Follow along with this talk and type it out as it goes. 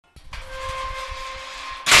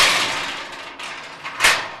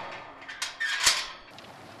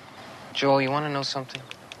Joel, you want to know something?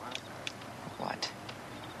 What?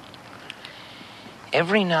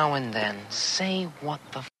 Every now and then, say what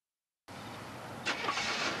the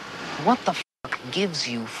gives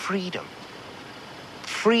you freedom.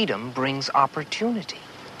 Freedom brings opportunity.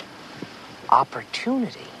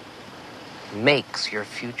 Opportunity makes your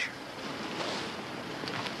future.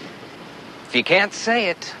 If you can't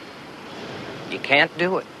say it, you can't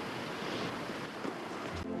do it.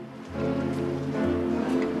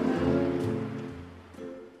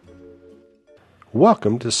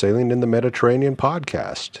 Welcome to Sailing in the Mediterranean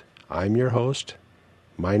podcast. I'm your host.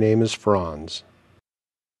 My name is Franz.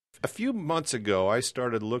 A few months ago, I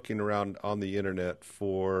started looking around on the internet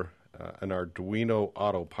for an Arduino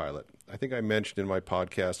autopilot. I think I mentioned in my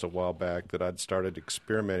podcast a while back that I'd started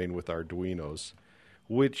experimenting with Arduinos,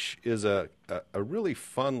 which is a really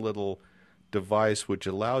fun little device which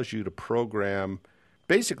allows you to program,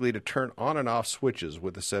 basically to turn on and off switches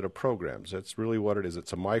with a set of programs. That's really what it is.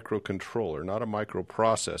 It's a microcontroller, not a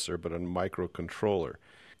microprocessor, but a microcontroller.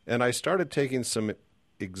 And I started taking some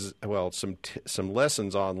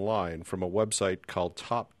lessons online from a website called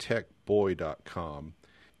toptechboy.com.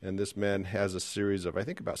 And this man has a series of, I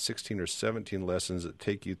think, about 16 or 17 lessons that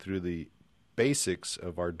take you through the basics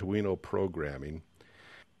of Arduino programming.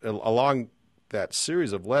 Along that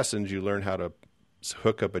series of lessons, you learn how to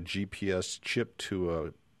hook up a GPS chip to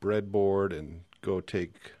a breadboard and go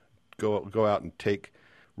out and take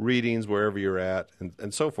readings wherever you're at,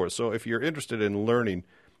 and so forth. So if you're interested in learning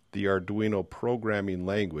the Arduino programming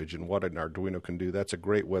language and what an Arduino can do, that's a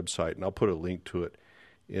great website, and I'll put a link to it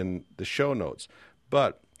in the show notes.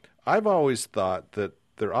 But I've always thought that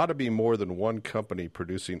there ought to be more than one company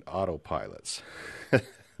producing autopilots.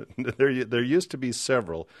 There used to be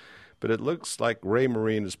several, but it looks like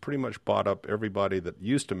Raymarine has pretty much bought up everybody that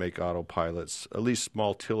used to make autopilots, at least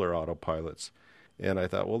small tiller autopilots. And I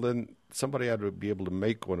thought, well, then somebody had to be able to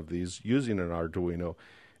make one of these using an Arduino.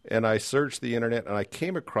 And I searched the internet, and I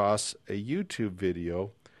came across a YouTube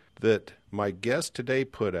video that my guest today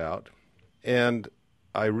put out. And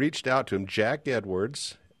I reached out to him, Jack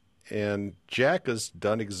Edwards, and Jack has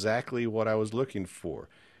done exactly what I was looking for.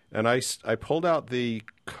 And I pulled out the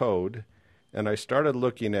code, and I started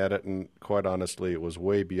looking at it, and quite honestly, it was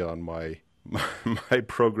way beyond my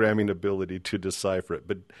programming ability to decipher it.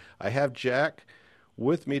 But I have Jack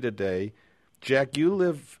with me today. Jack, you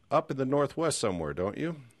live up in the Northwest somewhere, don't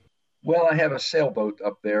you? Well, I have a sailboat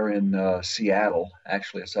up there in Seattle.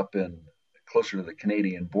 Actually, it's up in closer to the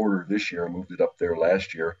Canadian border this year. I moved it up there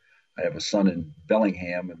last year. I have a son in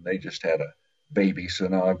Bellingham, and they just had a baby, so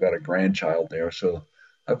now I've got a grandchild there. So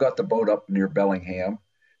I've got the boat up near Bellingham.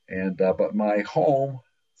 But my home,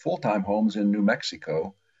 full-time home's in New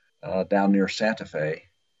Mexico, down near Santa Fe.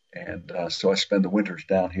 And so I spend the winters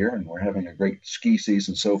down here, and we're having a great ski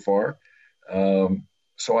season so far.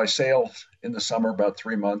 So I sail in the summer about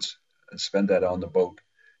 3 months and spend that on the boat.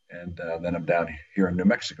 And then I'm down here in New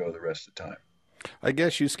Mexico the rest of the time. I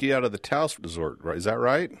guess you ski out of the Taos Resort, right? Is that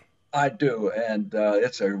right? I do, and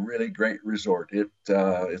it's a really great resort.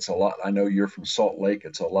 It's a lot. I know you're from Salt Lake.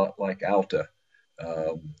 It's a lot like Alta.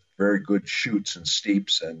 Very good chutes and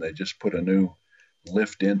steeps, and they just put a new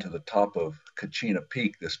lift into the top of Kachina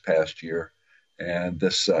Peak this past year. And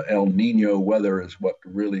this El Nino weather is what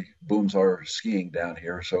really booms our skiing down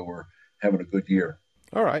here, so we're having a good year.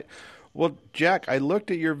 All right. Well, Jack, I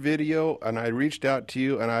looked at your video, and I reached out to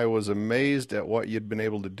you, and I was amazed at what you'd been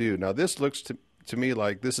able to do. Now, this looks to me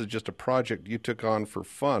like this is just a project you took on for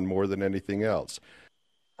fun more than anything else.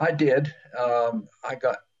 I did.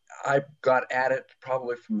 I got at it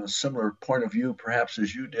probably from a similar point of view, perhaps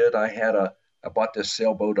as you did. I bought this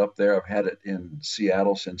sailboat up there. I've had it in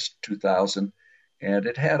Seattle since 2000, and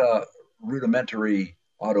it had a rudimentary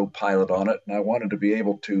autopilot on it, and I wanted to be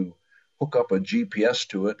able to hook up a GPS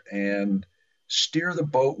to it and steer the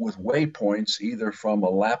boat with waypoints, either from a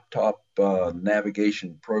laptop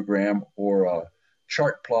navigation program or a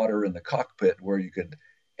chart plotter in the cockpit, where you could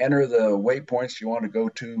enter the waypoints you want to go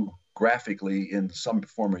to graphically in some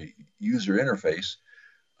form of user interface,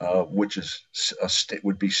 which is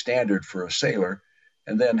would be standard for a sailor,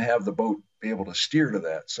 and then have the boat be able to steer to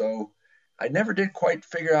that. So I never did quite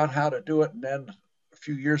figure out how to do it. And then a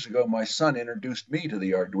few years ago, my son introduced me to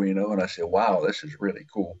the Arduino, and I said, wow, this is really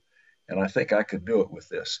cool. And I think I could do it with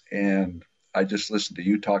this. And I just listened to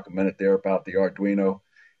you talk a minute there about the Arduino,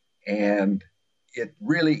 and it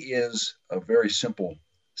really is a very simple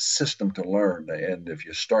system to learn. And if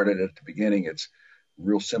you start it at the beginning, it's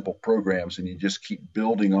real simple programs, and you just keep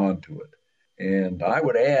building onto it. And I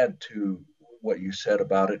would add to what you said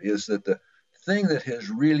about it is that the thing that has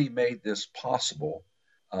really made this possible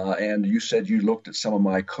And you said you looked at some of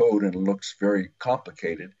my code and it looks very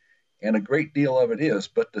complicated. And a great deal of it is.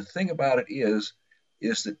 But the thing about it is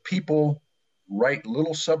that people write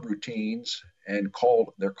little subroutines and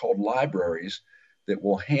they're called libraries that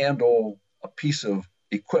will handle a piece of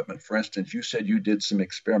equipment. For instance, you said you did some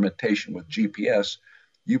experimentation with GPS.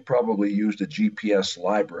 You probably used a GPS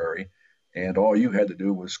library, and all you had to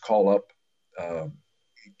do was call up,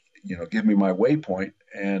 give me my waypoint,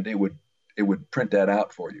 and it would print that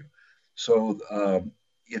out for you. So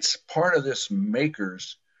it's part of this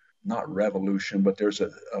makers, not revolution, but there's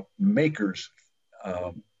a makers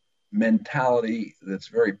mentality that's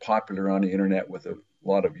very popular on the internet with a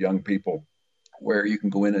lot of young people, where you can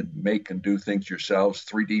go in and make and do things yourselves.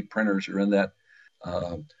 3D printers are in that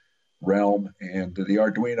realm, and the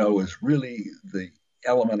Arduino is really the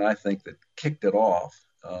element, I think, that kicked it off.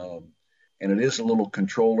 And it is a little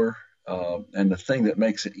controller, and the thing that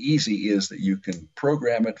makes it easy is that you can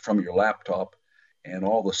program it from your laptop, and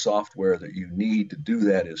all the software that you need to do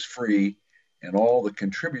that is free. And all the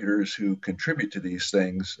contributors who contribute to these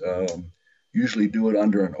things usually do it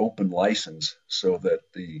under an open license, so that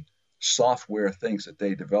the software things that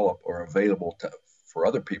they develop are available for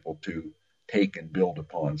other people to take and build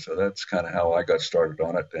upon. So that's kind of how I got started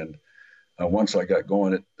on it. And once I got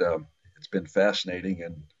going, it's been fascinating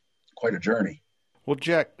and quite a journey. Well,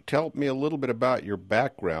 Jack, tell me a little bit about your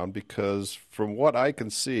background, because from what I can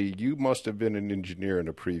see, you must have been an engineer in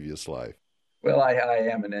a previous life. Well, I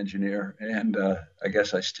am an engineer, and I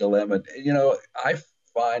guess I still am. And, I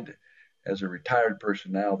find as a retired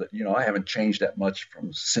person now that, I haven't changed that much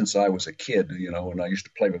from since I was a kid, when I used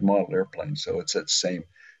to play with model airplanes. So it's that same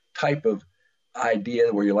type of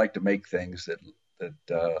idea where you like to make things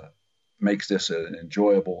that makes this an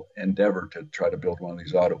enjoyable endeavor to try to build one of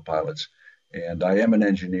these autopilots. And I am an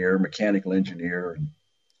engineer, mechanical engineer, and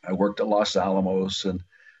I worked at Los Alamos, and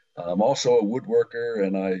I'm also a woodworker,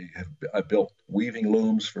 and I built weaving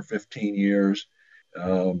looms for 15 years.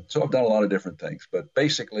 So I've done a lot of different things, but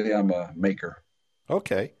basically I'm a maker.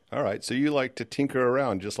 Okay. All right. So you like to tinker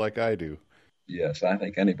around just like I do. Yes, I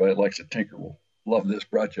think anybody that likes to tinker will love this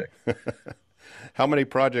project. How many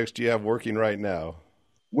projects do you have working right now?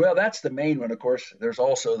 Well, that's the main one. Of course, there's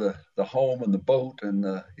also the home and the boat and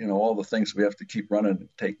all the things we have to keep running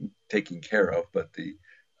and taking care of. But the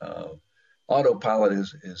autopilot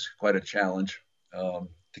is quite a challenge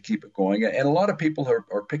to keep it going. And a lot of people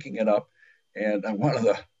are picking it up. And one of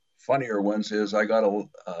the funnier ones is I got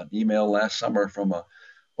an email last summer from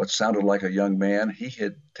what sounded like a young man. He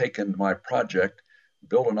had taken my project,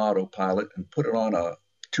 built an autopilot, and put it on a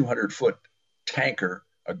 200-foot tanker,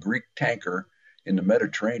 a Greek tanker in the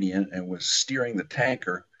Mediterranean, and was steering the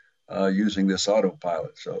tanker using this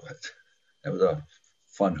autopilot. So that was a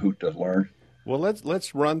fun hoot to learn. Well,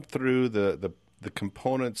 let's run through the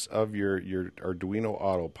components of your Arduino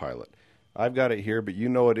autopilot. I've got it here, but you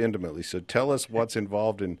know it intimately. So tell us what's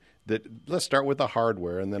involved in that. Let's start with the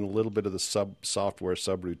hardware, and then a little bit of the software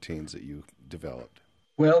subroutines that you developed.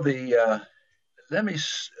 Well,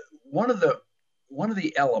 one of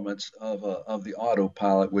the elements of the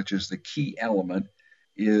autopilot, which is the key element,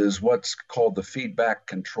 is what's called the feedback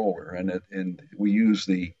controller, and we use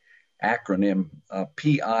the acronym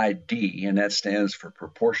PID, and that stands for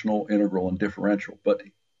proportional, integral, and differential. But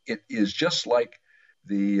it is just like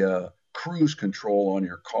the cruise control on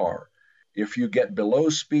your car. If you get below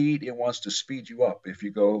speed, it wants to speed you up. If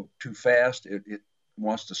you go too fast, it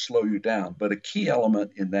wants to slow you down. But a key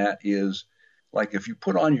element in that is, like, if you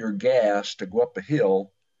put on your gas to go up a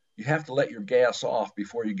hill, you have to let your gas off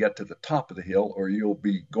before you get to the top of the hill, or you'll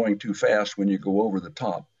be going too fast when you go over the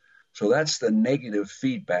top. So that's the negative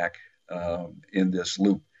feedback in this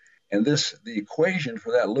loop. And the equation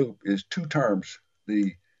for that loop is two terms: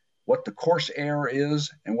 what the course error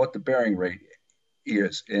is and what the bearing rate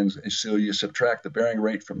is. And so you subtract the bearing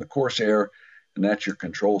rate from the course error, and that's your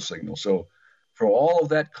control signal. So for all of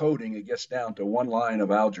that coding, it gets down to one line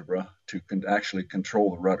of algebra to actually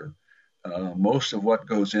control the rudder. Most of what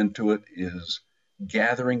goes into it is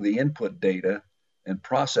gathering the input data and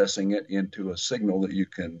processing it into a signal that you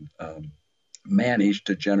can manage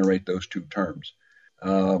to generate those two terms.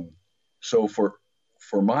 So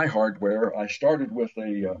for my hardware, I started with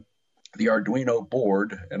the Arduino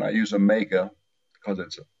board, and I use a Mega because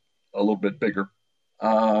it's a little bit bigger.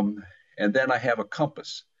 And then I have a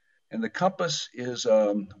compass. And the compass is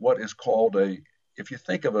what is called if you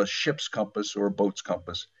think of a ship's compass or a boat's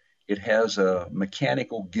compass, it has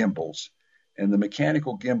mechanical gimbals. And the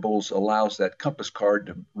mechanical gimbals allows that compass card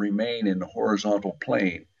to remain in the horizontal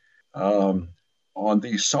plane. On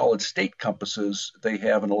these solid state compasses, they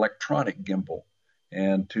have an electronic gimbal.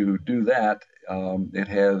 And to do that, it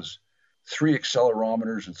has 3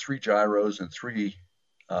 accelerometers and 3 gyros and 3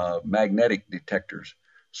 magnetic detectors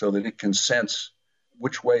so that it can sense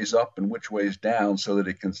which way's up and which way's down so that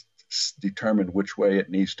it can determine which way it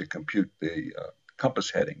needs to compute the compass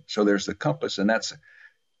heading. So there's the compass, and that's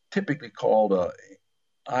typically called a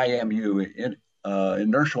IMU,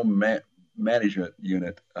 Inertial Management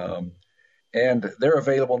Unit. And they're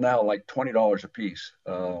available now like $20 a piece,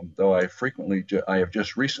 though I have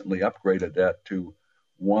just recently upgraded that to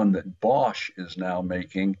one that Bosch is now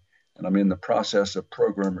making, and I'm in the process of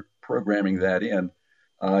programming that in.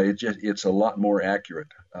 It's a lot more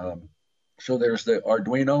accurate. So there's the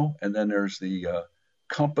Arduino, and then there's the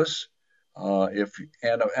compass.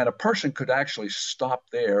 And a person could actually stop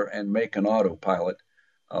there and make an autopilot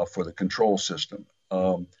for the control system.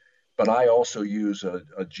 But I also use a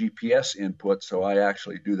GPS input, so I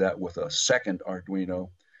actually do that with a second Arduino,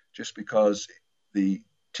 just because the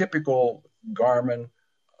typical Garmin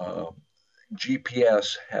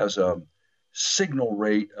GPS has a signal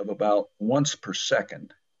rate of about once per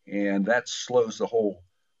second, and that slows the whole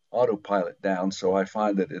autopilot down. So I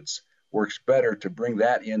find that it works better to bring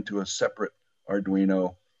that into a separate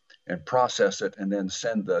Arduino and process it, and then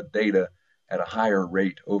send the data at a higher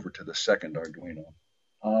rate over to the second Arduino.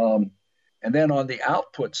 And then on the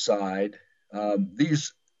output side,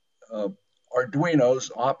 these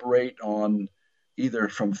Arduinos operate on either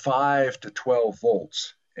from 5 to 12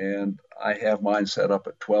 volts. And I have mine set up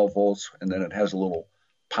at 12 volts, and then it has a little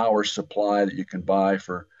power supply that you can buy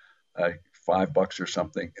for $5 or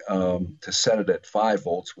something to set it at 5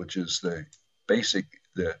 volts, which is the basic,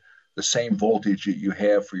 the same voltage that you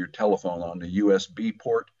have for your telephone on the USB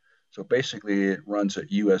port. So basically it runs at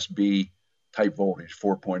USB type voltage,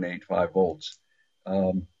 4.85 volts.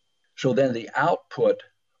 So then the output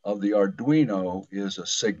of the Arduino is a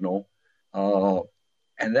signal,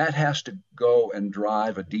 and that has to go and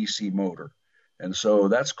drive a DC motor. And so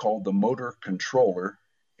that's called the motor controller.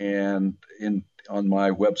 And on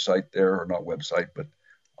my website there, or not website, but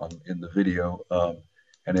in the video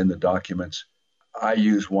and in the documents, I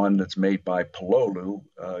use one that's made by Pololu.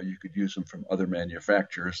 You could use them from other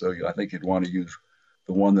manufacturers, so I think you'd want to use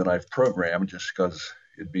the one that I've programmed just because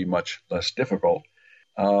it'd be much less difficult.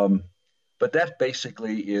 But that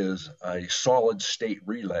basically is a solid state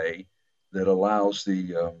relay that allows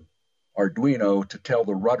the Arduino to tell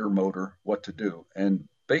the rudder motor what to do. And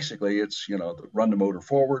basically it's, run the motor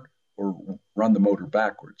forward or run the motor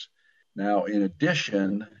backwards. Now, in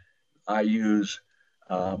addition, I use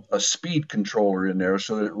a speed controller in there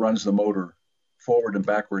so that it runs the motor forward and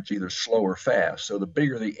backwards, either slow or fast. So the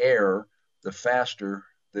bigger the air, the faster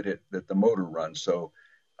that the motor runs. So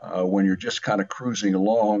when you're just kind of cruising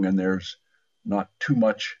along and there's not too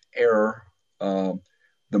much air,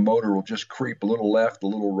 the motor will just creep a little left, a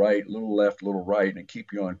little right, a little left, a little right, and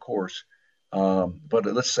keep you on course. But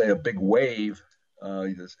let's say a big wave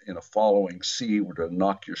in a following sea were to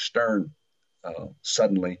knock your stern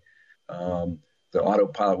suddenly, the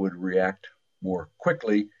autopilot would react more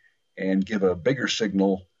quickly and give a bigger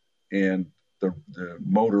signal, and the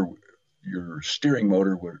motor, your steering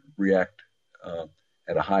motor, would react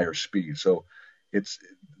at a higher speed. So its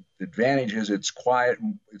advantage is it's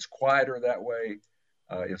quieter that way,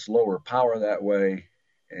 it's lower power that way,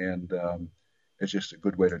 and it's just a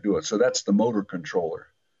good way to do it. So that's the motor controller.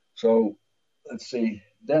 So let's see.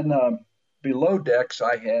 Then below decks,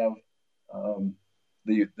 I have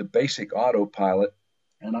the basic autopilot,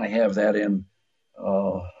 and I have that in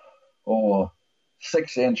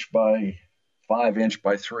 6-inch by 5-inch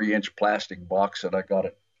by 3-inch plastic box that I got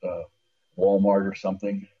at Walmart or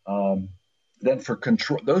something. Then for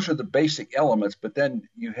control, those are the basic elements, but then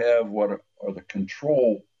you have what are the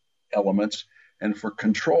control elements. And for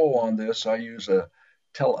control on this, I use a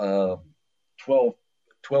 12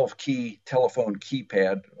 key telephone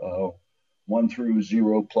keypad, 1 through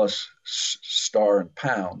 0 plus star and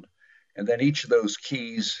pound. And then each of those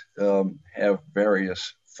keys have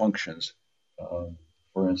various functions.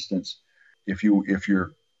 For instance, if you've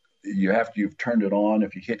turned it on,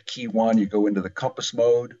 if you hit key 1, you go into the compass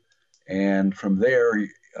mode. And from there,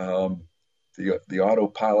 the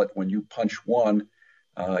autopilot, when you punch 1,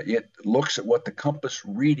 it looks at what the compass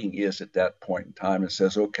reading is at that point in time and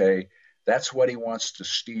says, okay, that's what he wants to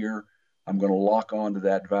steer. I'm going to lock on to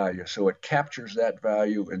that value. So it captures that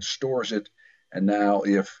value and stores it. And now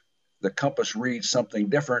if the compass reads something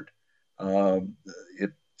different,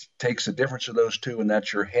 it takes the difference of those two, and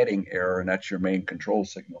that's your heading error, and that's your main control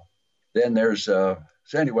signal. Then there's, so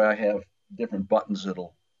anyway, I have different buttons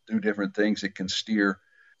that'll do different things. It can steer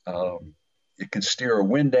a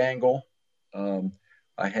wind angle,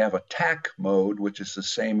 I have a tack mode, which is the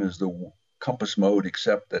same as the compass mode,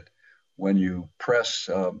 except that when you press,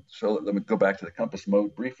 so let me go back to the compass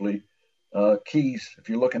mode briefly. Keys, if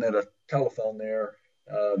you're looking at a telephone there,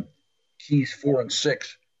 keys 4 and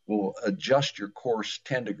 6 will adjust your course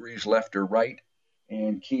 10 degrees left or right,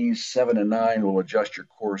 and keys 7 and 9 will adjust your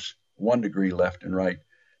course 1 degree left and right.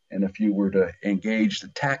 And if you were to engage the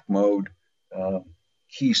tack mode,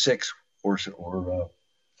 key 6 or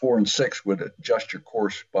 4 and 6 would adjust your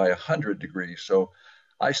course by 100 degrees. So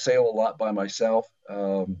I sail a lot by myself.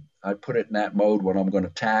 I put it in that mode when I'm going to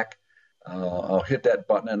tack. I'll hit that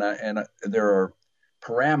button, and there are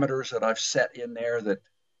parameters that I've set in there that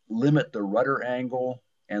limit the rudder angle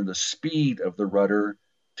and the speed of the rudder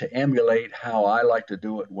to emulate how I like to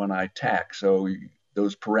do it when I tack. So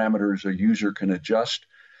those parameters a user can adjust,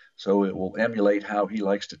 so it will emulate how he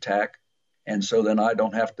likes to tack. And so then I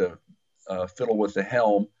don't have to fiddle with the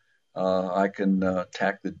helm. I can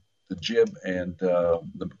tack the jib, and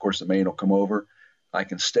of course the main will come over. I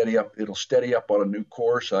can steady up. It'll steady up on a new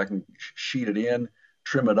course. I can sheet it in,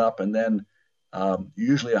 trim it up, and then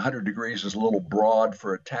usually 100 degrees is a little broad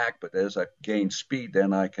for a tack, but as I gain speed,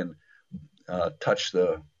 then I can touch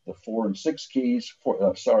the 4 and 6 keys,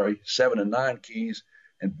 7 and 9 keys,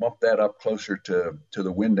 and bump that up closer to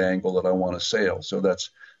the wind angle that I want to sail. So that's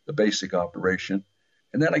the basic operation.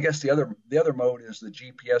 And then I guess the other mode is the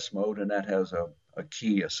GPS mode, and that has a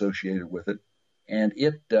key associated with it. And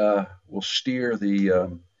it will steer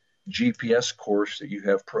the GPS course that you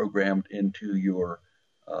have programmed into your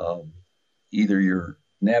either your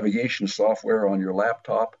navigation software on your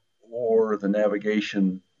laptop or the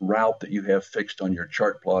navigation route that you have fixed on your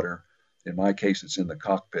chart plotter. In my case, it's in the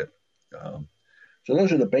cockpit. So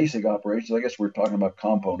those are the basic operations. I guess we're talking about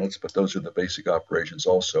components, but those are the basic operations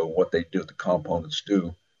also, what they do, the components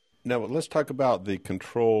do. Now, let's talk about the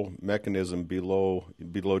control mechanism below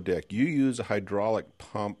deck. You use a hydraulic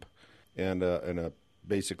pump and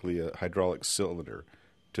basically a hydraulic cylinder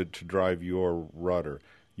to drive your rudder.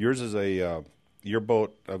 Yours is your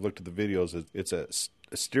boat, I've looked at the videos, it's a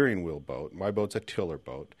steering wheel boat. My boat's a tiller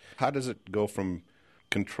boat. How does it go from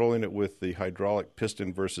controlling it with the hydraulic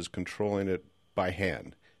piston versus controlling it by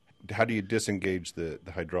hand? How do you disengage the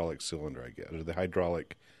hydraulic cylinder, I guess, or the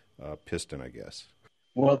hydraulic piston, I guess?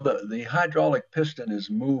 Well, the hydraulic piston is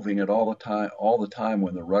moving it all the time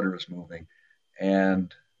when the rudder is moving.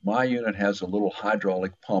 And my unit has a little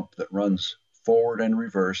hydraulic pump that runs forward and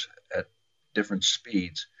reverse at different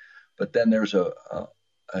speeds. But then there's a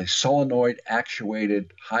solenoid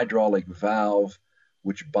actuated hydraulic valve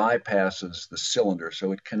which bypasses the cylinder.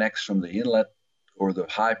 So it connects from the inlet or the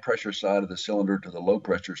high pressure side of the cylinder to the low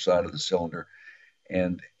pressure side of the cylinder.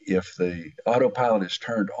 And if the autopilot is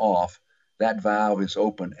turned off, that valve is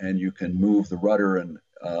open and you can move the rudder and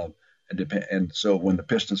so when the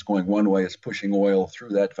piston's going one way, it's pushing oil through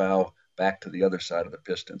that valve back to the other side of the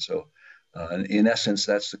piston. So in essence,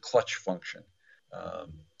 that's the clutch function.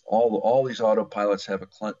 All these autopilots have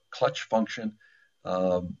a clutch function.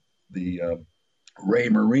 The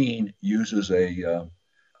Raymarine uses an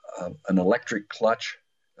electric clutch,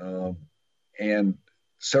 and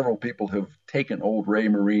several people have taken old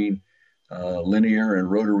Raymarine linear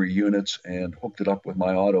and rotary units and hooked it up with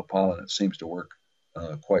my autopilot. It seems to work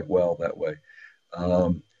quite well that way.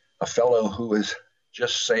 A fellow who has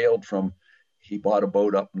just sailed he bought a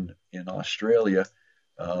boat up in Australia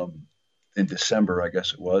in December, I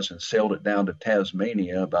guess it was, and sailed it down to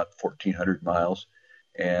Tasmania, about 1,400 miles.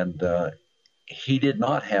 And he did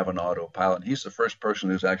not have an autopilot. He's the first person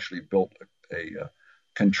who's actually built a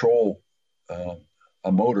control,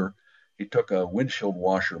 a motor. He took a windshield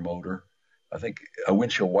washer motor, I think a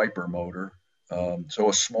windshield wiper motor, so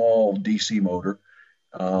a small DC motor,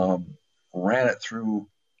 ran it through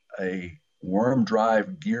a worm drive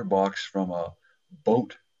gearbox from a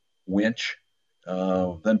boat winch,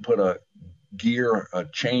 then put a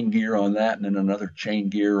chain gear on that, and then another chain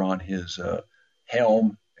gear on his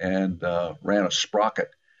helm, and ran a sprocket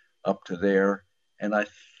up to there. And I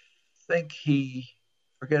think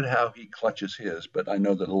forget how he clutches his, but I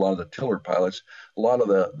know that a lot of the tiller pilots, a lot of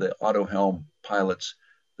the auto helm pilots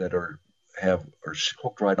that are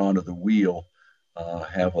hooked right onto the wheel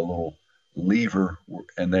have a little lever,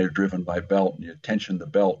 and they're driven by belt, and you tension the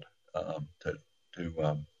belt to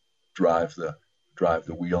drive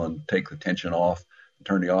the wheel and take the tension off and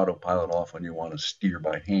turn the autopilot off when you want to steer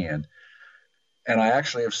by hand. And I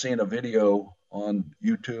actually have seen a video on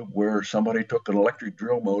YouTube where somebody took an electric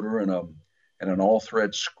drill motor and an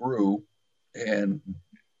all-thread screw, and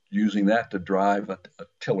using that to drive a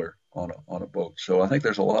tiller on a boat. So I think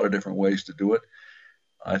there's a lot of different ways to do it.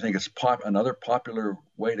 I think it's another popular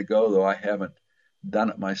way to go, though I haven't done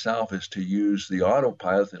it myself is to use the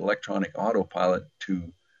autopilot, the electronic autopilot,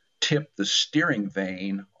 to tip the steering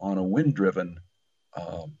vane on a wind-driven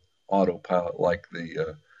autopilot, like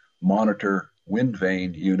the monitor wind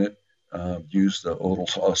vane unit. Use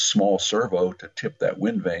a small servo to tip that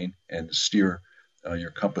wind vane and steer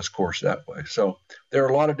your compass course that way. So there are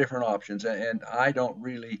a lot of different options, and I don't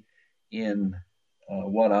really, in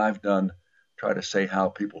what I've done, try to say how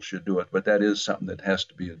people should do it, but that is something that has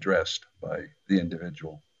to be addressed by the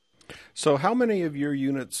individual. So how many of your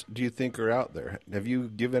units do you think are out there? Have you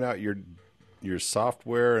given out your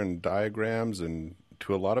software and diagrams and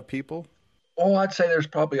to a lot of people? Oh, I'd say there's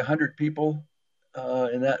probably 100 people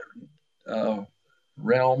in that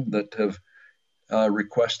realm that have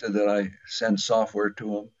requested that I send software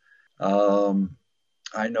to them.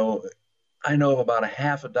 I know of about a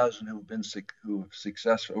half a dozen who have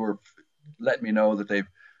successful or let me know that they've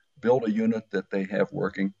built a unit that they have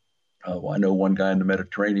working. I know one guy in the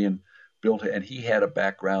Mediterranean built it, and he had a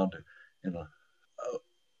background in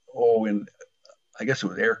I guess it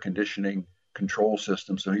was air conditioning control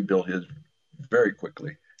system, so he built his very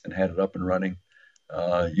quickly and had it up and running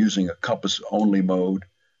using a compass only mode.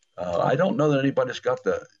 I don't know that anybody's got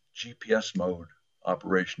the GPS mode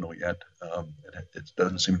operational yet. It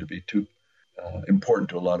doesn't seem to be too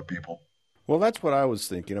important to a lot of people. Well, that's what I was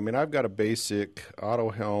thinking. I mean, I've got a basic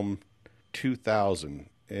AutoHelm 2000,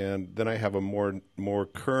 and then I have a more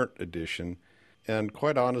current edition. And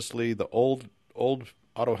quite honestly, the old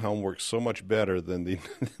AutoHelm works so much better than the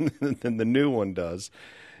than the new one does.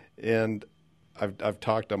 And I've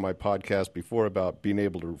talked on my podcast before about being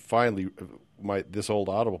able to finally this old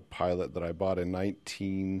autopilot that I bought in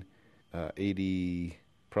 1980,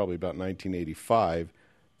 probably about 1985.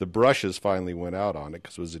 The brushes finally went out on it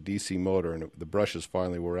because it was a DC motor, and the brushes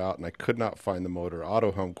finally were out, and I could not find the motor.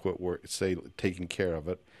 AutoHelm quit taking care of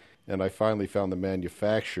it, and I finally found the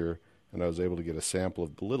manufacturer, and I was able to get a sample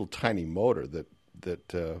of the little tiny motor that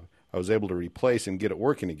I was able to replace and get it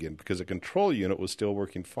working again because the control unit was still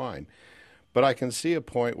working fine. But I can see a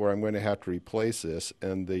point where I'm going to have to replace this,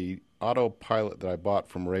 and the autopilot that I bought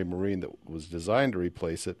from Raymarine that was designed to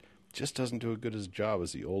replace it just doesn't do as good a job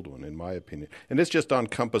as the old one, in my opinion. And it's just on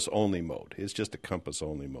compass-only mode. It's just a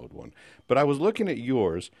compass-only mode one. But I was looking at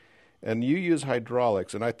yours, and you use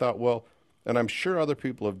hydraulics, and I thought, well, and I'm sure other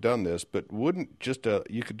people have done this, but wouldn't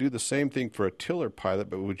you could do the same thing for a tiller pilot,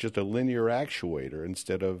 but with just a linear actuator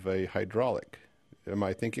instead of a hydraulic. Am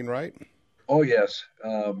I thinking right? Oh, yes,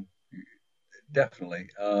 definitely.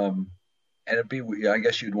 And I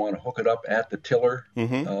guess you'd want to hook it up at the tiller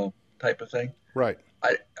type of thing. Right.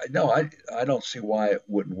 I don't see why it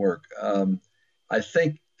wouldn't work. I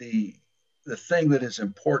think the thing that is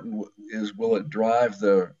important is, will it drive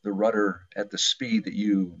the rudder at the speed that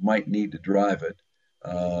you might need to drive it?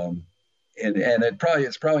 And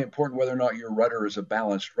it's probably important whether or not your rudder is a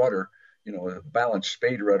balanced rudder. You know, a balanced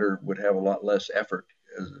spade rudder would have a lot less effort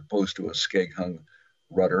as opposed to a skeg hung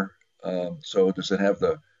rudder. So does it have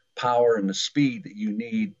the power and the speed that you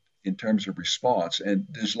need in terms of response?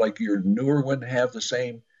 And does like your newer one have the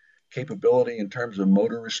same capability in terms of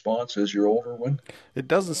motor response as your older one? It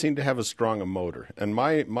doesn't seem to have as strong a motor. And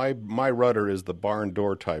my rudder is the barn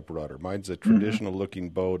door type rudder. Mine's a traditional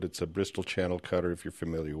looking boat. It's a Bristol Channel Cutter, if you're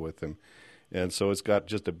familiar with them. And so it's got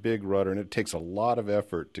just a big rudder, and it takes a lot of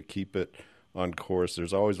effort to keep it on course.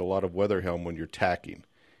 There's always a lot of weather helm when you're tacking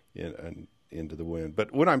into the wind.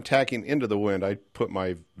 But when I'm tacking into the wind, I put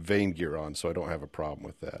my vane gear on, so I don't have a problem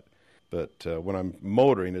with that. But when I'm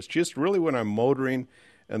motoring, it's just really when I'm motoring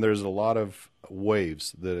and there's a lot of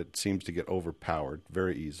waves that it seems to get overpowered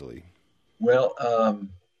very easily. Well,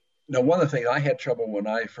 now one of the things I had trouble when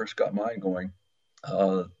I first got mine going,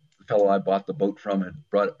 the fellow I bought the boat from had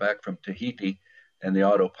brought it back from Tahiti, and the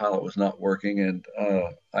autopilot was not working, and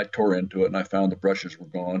I tore into it, and I found the brushes were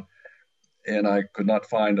gone, and I could not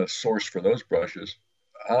find a source for those brushes.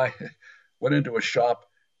 I went into a shop,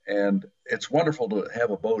 and it's wonderful to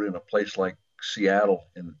have a boat in a place like Seattle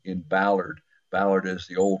in Ballard. Ballard is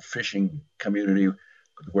the old fishing community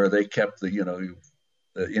where they kept the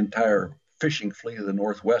entire fishing fleet of the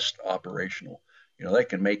Northwest operational. You know, they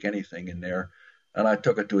can make anything in there. And I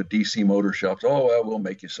took it to a DC motor shop. Oh, well, we'll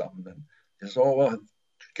make you something. And he says, oh, well,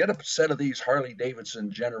 get a set of these Harley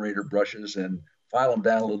Davidson generator brushes and file them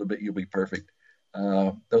down a little bit. You'll be perfect.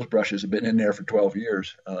 Those brushes have been in there for 12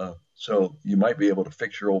 years. So you might be able to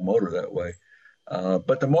fix your old motor that way.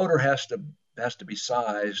 But the motor has to be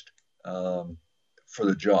sized for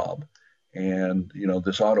the job. And, you know,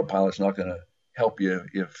 this autopilot's not going to help you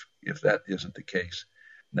if that isn't the case.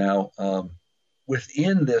 Now,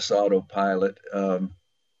 within this autopilot,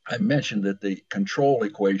 I mentioned that the control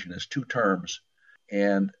equation is two terms.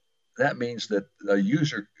 And that means that the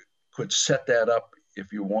user could set that up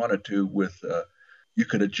if you wanted to you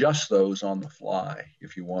could adjust those on the fly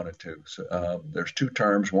if you wanted to. So there's two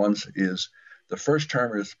terms. The first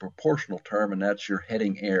term is the proportional term, and that's your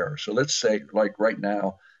heading error. So let's say, like right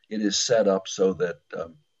now, it is set up so that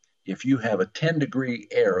if you have a 10-degree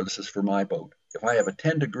error, this is for my boat, if I have a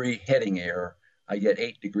 10-degree heading error, I get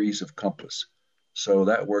 8 degrees of compass. So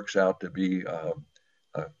that works out to be a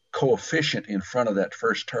coefficient in front of that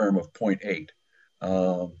first term of 0.8.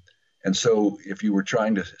 And so if you were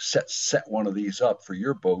trying to set one of these up for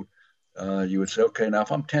your boat, you would say, okay, now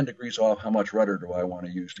if I'm 10 degrees off, how much rudder do I want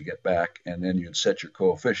to use to get back? And then you'd set your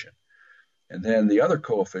coefficient. And then the other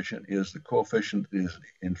coefficient is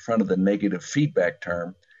in front of the negative feedback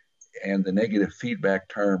term. And the negative feedback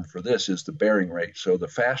term for this is the bearing rate. So the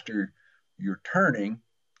faster you're turning,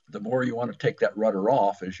 the more you want to take that rudder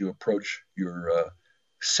off as you approach your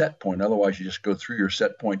set point. Otherwise, you just go through your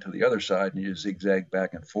set point to the other side and you zigzag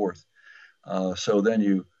back and forth. So then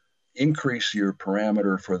you increase your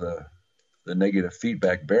parameter for the negative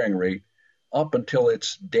feedback bearing rate up until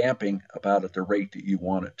it's damping about at the rate that you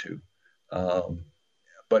want it to.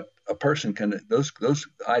 But a person those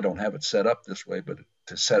I don't have it set up this way, but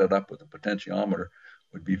to set it up with a potentiometer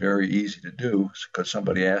would be very easy to do, because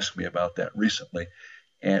somebody asked me about that recently.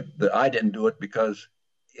 And I didn't do it because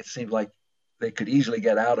it seemed like they could easily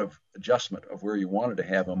get out of adjustment of where you wanted to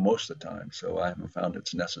have them most of the time. So I haven't found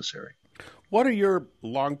it's necessary. What are your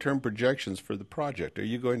long-term projections for the project? Are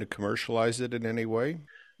you going to commercialize it in any way?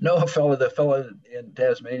 No, the fellow in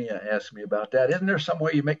Tasmania asked me about that. Isn't there some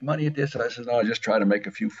way you make money at this? And I said, no, I just try to make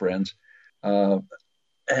a few friends.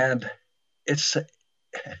 And it's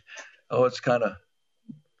kind of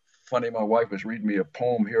funny. My wife was reading me a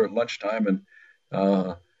poem here at lunchtime, and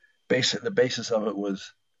the basis of it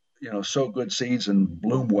was, sow good seeds and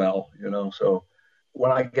bloom well, So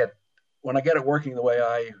when I get it working the way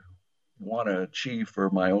I want to achieve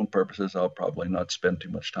for my own purposes, I'll probably not spend too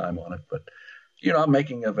much time on it. But I'm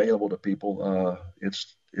making it available to people.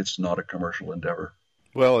 It's not a commercial endeavor.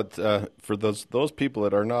 Well, for those people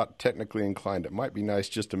that are not technically inclined, it might be nice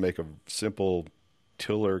just to make a simple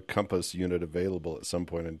tiller compass unit available at some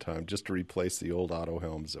point in time, just to replace the old auto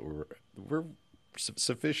helms that were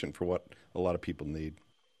sufficient for what a lot of people need.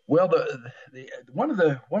 Well, one of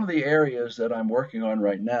the areas that I'm working on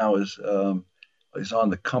right now is on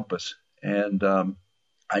the compass, and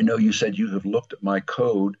I know you said you have looked at my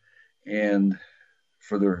code, and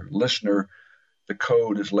for the listener, the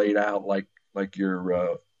code is laid out like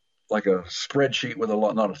your like a spreadsheet with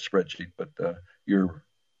not a spreadsheet, but your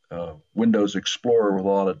Windows Explorer with a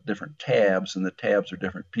lot of different tabs, and the tabs are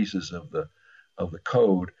different pieces of the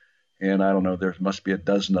code. And I don't know, there must be a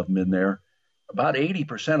dozen of them in there. About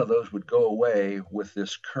 80% of those would go away with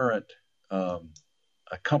this current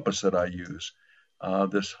compass that I use.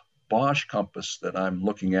 This Bosch compass that I'm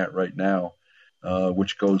looking at right now,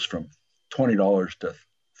 which goes from $20 to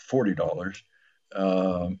 $40,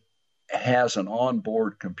 has an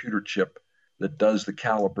onboard computer chip that does the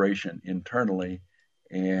calibration internally,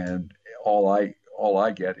 and all I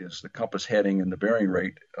get is the compass heading and the bearing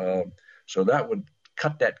rate. So that would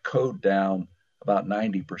cut that code down about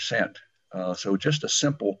 90%. So just a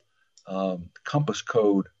simple compass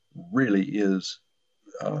code really is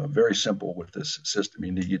very simple with this system.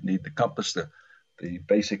 You'd need the compass, the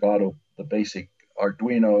basic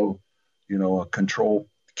Arduino, a control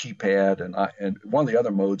keypad, and one of the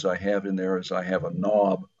other modes I have in there is I have a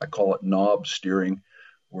knob. I call it knob steering,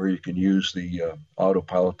 where you can use the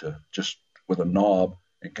autopilot to just with a knob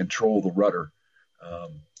and control the rudder.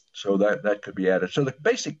 So that could be added. So the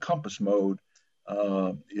basic compass mode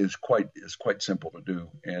is quite simple to do,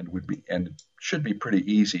 and should be pretty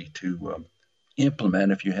easy to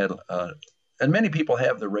implement if you had. And many people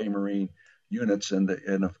have the Raymarine units and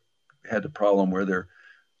have had the problem where their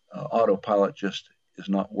autopilot just is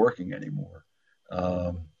not working anymore.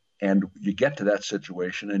 And you get to that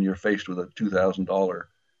situation, and you're faced with a $2,000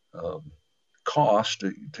 cost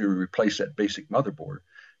to replace that basic motherboard.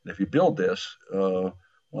 And if you build this, one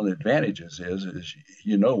of the advantages is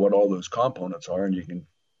what all those components are, and you can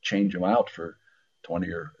change them out for 20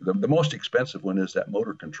 or the most expensive one is that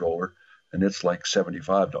motor controller, and it's like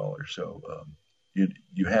 $75. So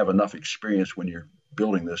you have enough experience when you're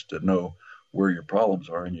building this to know where your problems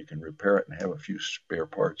are, and you can repair it and have a few spare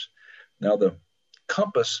parts. Now the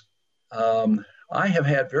compass, I have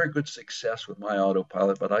had very good success with my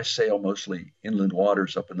autopilot, but I sail mostly inland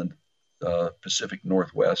waters up in the Pacific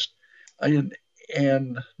Northwest,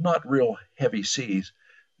 and not real heavy seas.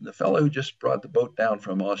 The fellow who just brought the boat down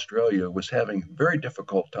from Australia was having a very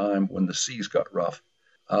difficult time when the seas got rough.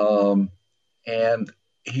 And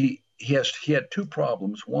he had two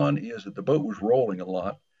problems. One is that the boat was rolling a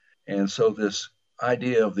lot, and so this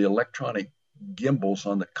idea of the electronic gimbals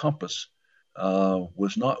on the compass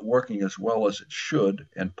was not working as well as it should.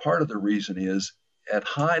 And part of the reason is at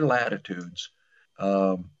high latitudes,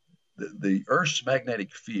 um, the Earth's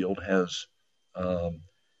magnetic field has,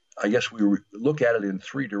 I guess we look at it in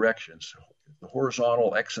three directions: the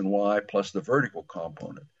horizontal X and Y plus the vertical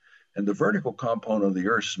component. And the vertical component of the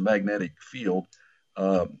Earth's magnetic field,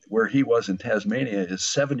 where he was in Tasmania, is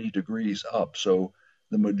 70 degrees up. So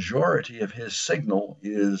the majority of his signal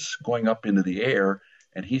is going up into the air,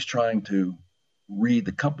 and he's trying to read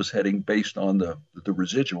the compass heading based on the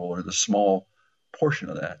residual or the small portion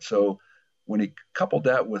of that. So when he coupled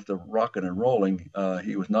that with the rocking and rolling,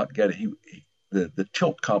 he was not getting the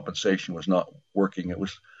tilt compensation was not working. It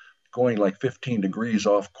was going like 15 degrees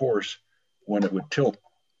off course when it would tilt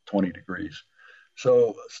 20 degrees.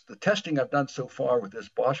 So the testing I've done so far with this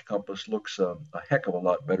Bosch compass looks a heck of a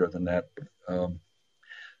lot better than that.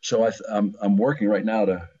 So I'm working right now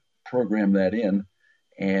to program that in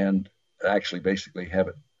and actually basically have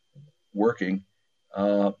it working.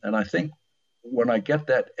 And I think when I get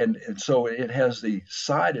that, and so it has the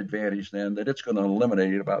side advantage then that it's going to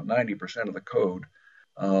eliminate about 90% of the code.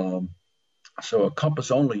 So a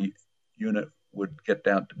compass only unit would get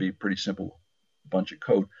down to be a pretty simple bunch of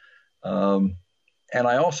code. And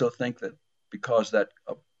I also think that because that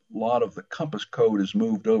a lot of the compass code is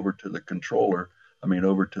moved over to the controller,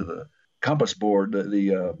 over to the compass board,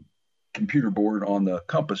 the computer board on the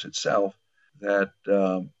compass itself, that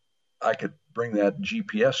I could bring that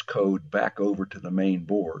GPS code back over to the main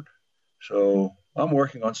board. So I'm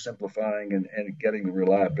working on simplifying and getting the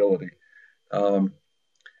reliability.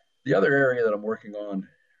 The other area that I'm working on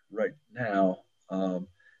right now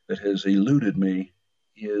that has eluded me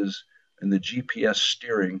is in the GPS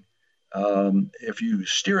steering. If you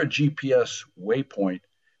steer a GPS waypoint,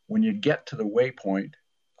 when you get to the waypoint,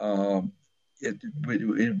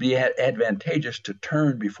 it'd be advantageous to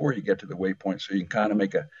turn before you get to the waypoint so you can kind of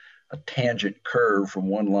make a tangent curve from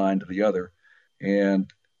one line to the other.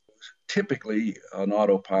 And typically on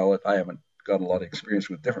autopilot, I haven't got a lot of experience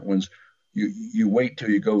with different ones. You wait till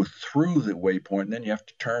you go through the waypoint, and then you have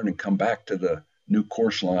to turn and come back to the new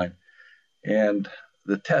course line. And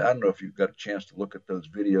I don't know if you've got a chance to look at those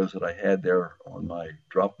videos that I had there on my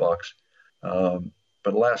Dropbox.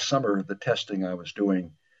 But last summer, the testing I was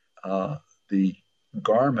doing, the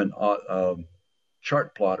Garmin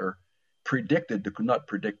chart plotter not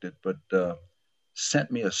predicted, but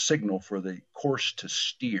sent me a signal for the course to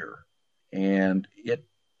steer. And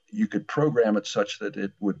you could program it such that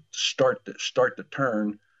it would start the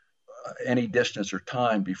turn any distance or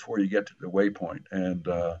time before you get to the waypoint. And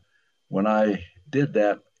when I did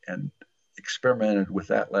that and experimented with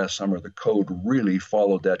that last summer, the code really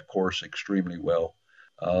followed that course extremely well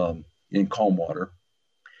in calm water.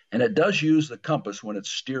 And it does use the compass when it's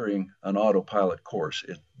steering an autopilot course.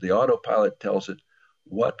 The autopilot tells it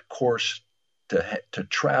what course to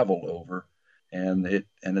travel over, and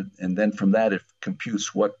then from that it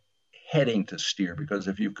computes what heading to steer. Because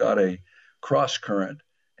if you've got a cross current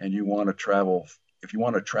and you want to travel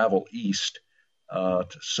east,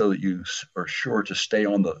 so that you are sure to stay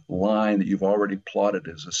on the line that you've already plotted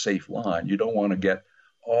as a safe line, you don't want to get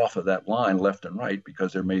off of that line left and right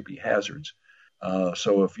because there may be hazards.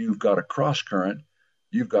 So if you've got a cross current,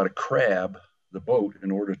 you've got to crab the boat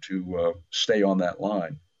in order to stay on that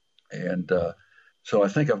line. And so I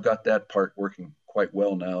think I've got that part working quite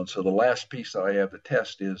well now. And so the last piece that I have to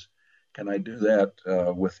test is, can I do that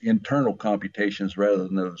with internal computations rather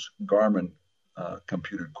than those Garmin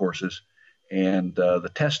computed courses? And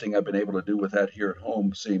the testing I've been able to do with that here at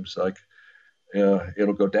home seems like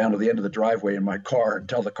it'll go down to the end of the driveway in my car and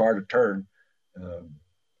tell the car to turn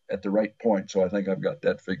at the right point. So I think I've got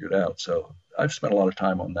that figured out. So I've spent a lot of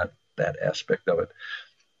time on that aspect of it.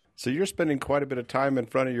 So you're spending quite a bit of time in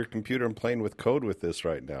front of your computer and playing with code with this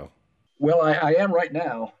right now. Well, I am right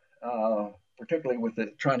now, particularly with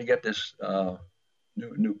trying to get this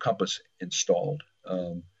new compass installed.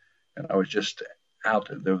 And I was just out.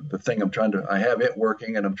 The thing I have it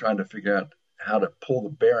working, and I'm trying to figure out how to pull the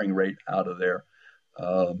bearing rate out of there.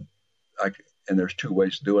 And there's two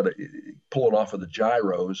ways to do it: pull it off of the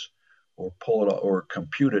gyros, or or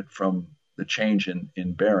compute it from the change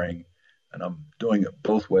in bearing. And I'm doing it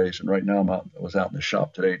both ways. And right now I was out in the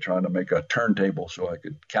shop today trying to make a turntable so I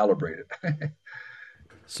could calibrate it.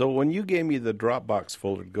 So when you gave me the Dropbox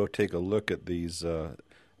folder to go take a look at these,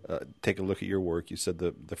 take a look at your work, you said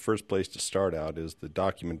the first place to start out is the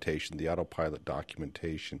documentation, the autopilot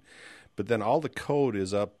documentation. but then all the code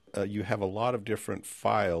is up. You have a lot of different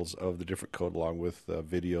files of the different code along with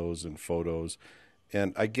videos and photos.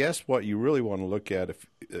 And I guess what you really want to look at, if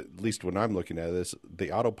at least when I'm looking at it, is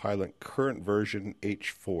the Autopilot current version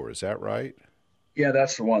H4. Is that right? Yeah,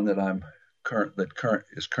 that's the one that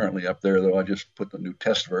is currently up there. Though I just put the new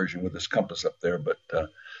test version with this compass up there, but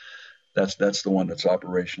that's the one that's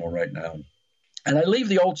operational right now. And I leave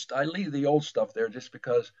the old stuff there just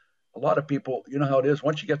because a lot of people, you know how it is.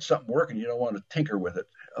 Once you get something working, you don't want to tinker with it.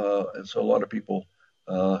 And so a lot of people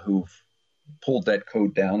who've pulled that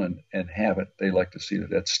code down and have it, they like to see that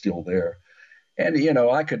that's still there. And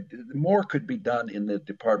more could be done in the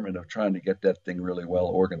department of trying to get that thing really well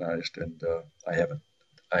organized. And I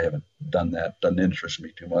haven't done that. Doesn't interest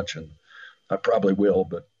me too much, and I probably will,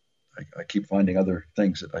 but I keep finding other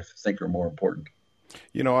things that I think are more important.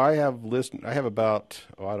 I have about,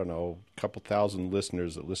 a couple thousand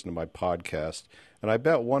listeners that listen to my podcast, and I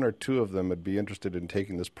bet one or two of them would be interested in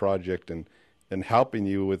taking this project and helping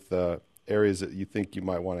you with areas that you think you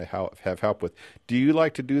might want to have help with. Do you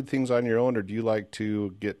like to do things on your own, or do you like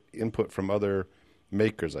to get input from other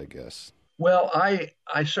makers, I guess? Well, I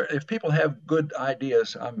certainly, if people have good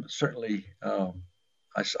ideas, I'm certainly,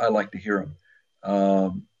 I like to hear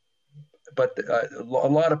them. But a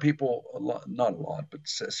lot of people, not a lot, but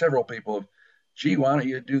several people, gee, why don't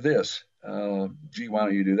you do this? Gee, why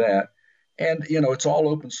don't you do that? And, it's all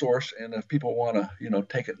open source. And if people want to,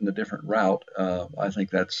 take it in a different route, I think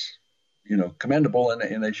that's, commendable,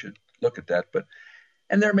 and they should look at that.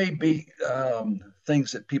 And there may be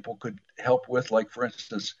things that people could help with, like, for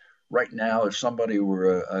instance, right now, if somebody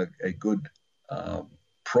were a good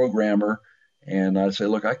programmer, and I'd say,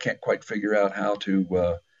 look, I can't quite figure out how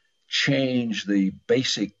to change the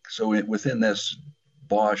basic. So within this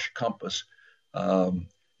Bosch compass,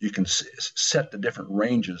 you can set the different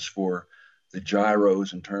ranges for the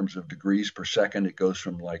gyros in terms of degrees per second. It goes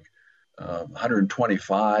from like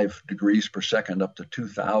 125 degrees per second up to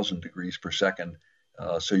 2,000 degrees per second.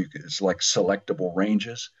 It's like selectable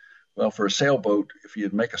ranges. Well, for a sailboat, if you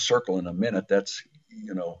make a circle in a minute, that's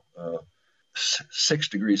 6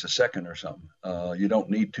 degrees a second or something. You don't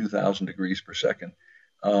need 2,000 degrees per second.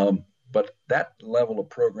 But that level of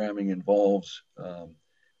programming involves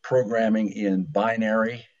programming in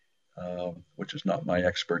binary, which is not my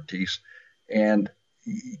expertise. And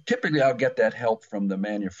typically I'll get that help from the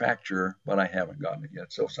manufacturer, but I haven't gotten it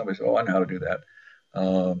yet. So if somebody says, I know how to do that.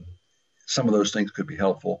 Some of those things could be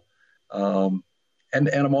helpful. And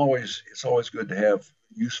it's always good to have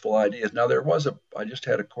useful ideas. Now, I just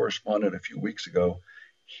had a correspondent a few weeks ago.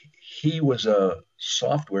 He was a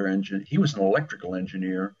software engineer. He was an electrical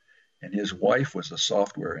engineer, and his wife was a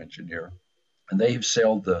software engineer. And they've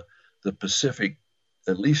sailed the Pacific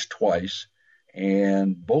at least twice,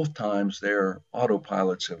 and both times their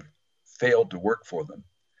autopilots have failed to work for them.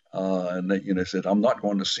 And they said, I'm not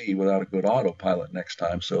going to sea without a good autopilot next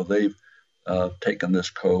time. So they've taken this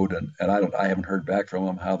code, and I haven't heard back from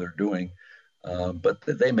them how they're doing, but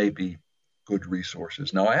they may be good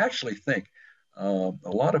resources. Now, I actually think a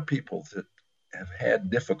lot of people that have had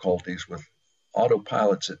difficulties with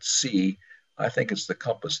autopilots at sea, I think it's the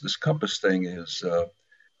compass. This compass thing is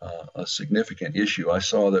a significant issue. I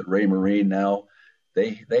saw that Raymarine now,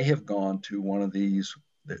 they have gone to one of these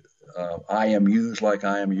IMUs like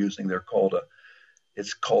I am using.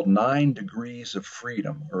 It's called 9 degrees of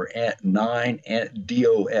freedom, or 9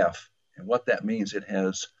 DOF. And what that means, it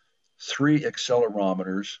has 3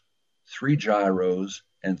 accelerometers, 3 gyros,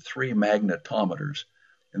 and 3 magnetometers.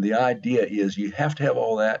 And the idea is you have to have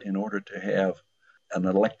all that in order to have an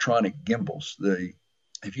electronic gimbals.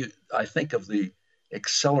 I think of the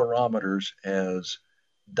accelerometers as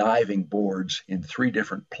diving boards in 3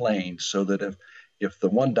 different planes, so that if the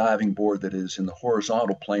one diving board that is in the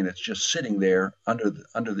horizontal plane, it's just sitting there under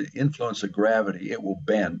the influence of gravity, it will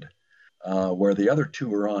bend, where the other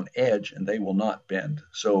 2 are on edge and they will not bend.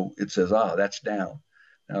 So it says, that's down.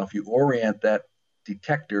 Now, if you orient that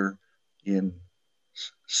detector in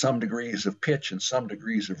some degrees of pitch and some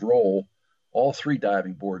degrees of roll, all 3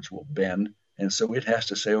 diving boards will bend. And so it has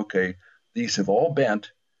to say, okay, these have all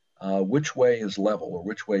bent. Which way is level, or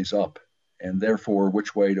which way is up? And therefore,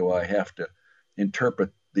 which way do I have to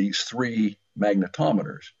interpret these 3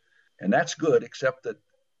 magnetometers? And that's good, except that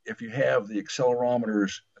if you have the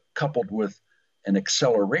accelerometers coupled with an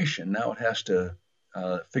acceleration, now it has to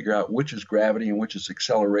figure out which is gravity and which is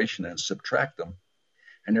acceleration and subtract them.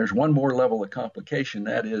 And there's one more level of complication.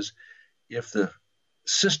 That is, if the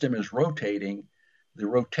system is rotating, the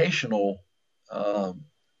rotational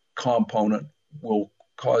component will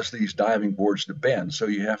cause these diving boards to bend. So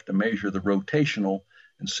you have to measure the rotational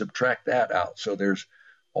and subtract that out. So there's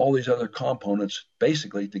all these other components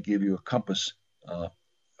basically to give you a compass, a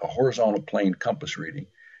horizontal plane compass reading.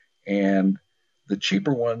 And the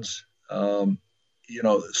cheaper ones, so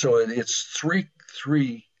it's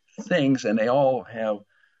three things, and they all have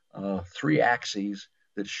three axes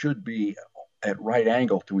that should be at right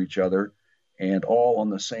angle to each other and all on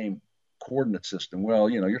the same coordinate system. Well,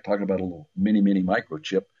 you're talking about a little mini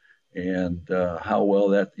microchip, and how well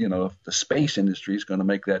that, if the space industry is going to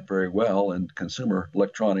make that very well and consumer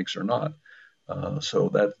electronics are not. So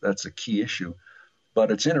that's a key issue. But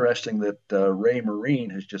it's interesting that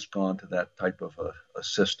Raymarine has just gone to that type of a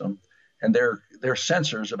system, and their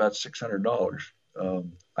sensor is about $600.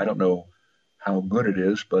 I don't know how good it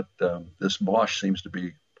is, but this Bosch seems to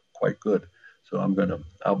be quite good. So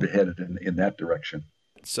I'll be headed in that direction.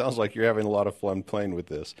 It sounds like you're having a lot of fun playing with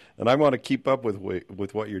this, and I want to keep up with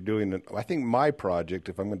what you're doing. And I think my project,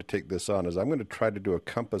 if I'm going to take this on, is I'm going to try to do a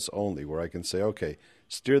compass only, where I can say, okay,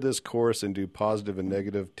 steer this course and do positive and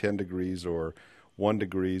negative 10 degrees or 1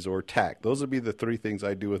 degrees or tack. Those would be the three things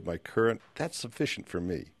I do with my current. That's sufficient for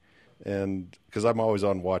me. And because I'm always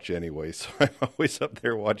on watch anyway, so I'm always up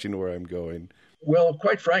there watching where I'm going. Well,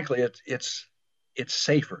 quite frankly, it's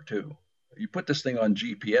safer too. You put this thing on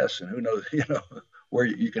GPS, and who knows, where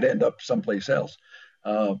you could end up someplace else.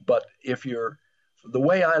 But the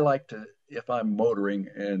way I like to, if I'm motoring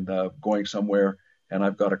and going somewhere and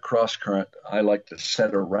I've got a cross current, I like to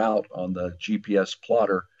set a route on the GPS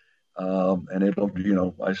plotter, and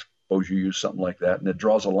it'll, I suppose you use something like that, and it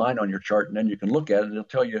draws a line on your chart, and then you can look at it, and it'll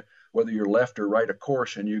tell you whether you're left or right of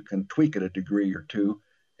course, and you can tweak it a degree or two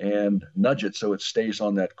and nudge it so it stays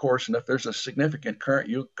on that course. And if there's a significant current,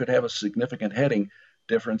 you could have a significant heading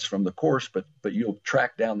difference from the course, but you'll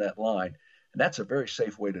track down that line. And that's a very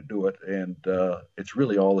safe way to do it, and it's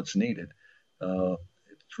really all that's needed.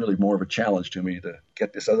 It's really more of a challenge to me to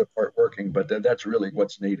get this other part working, but that's really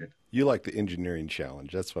what's needed. You like the engineering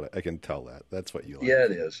challenge. That's what I can tell that. That's what you like. Yeah,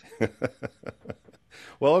 it is.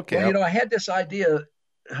 Well, okay. Well, I had this idea,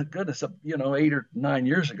 goodness, 8 or 9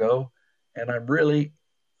 years ago, and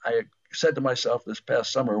I said to myself this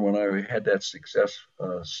past summer when I had that success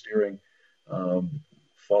steering,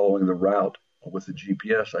 following the route with the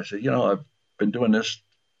GPS, I said, I've been doing this,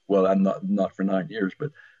 well, I'm not for 9 years,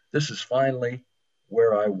 but this is finally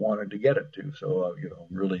where I wanted to get it to. So, I'm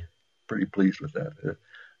really pretty pleased with that.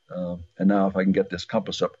 And now if I can get this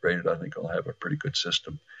compass upgraded, I think I'll have a pretty good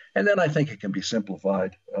system. And then I think it can be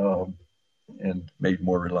simplified and made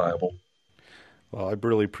more reliable. Well, I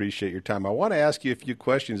really appreciate your time. I want to ask you a few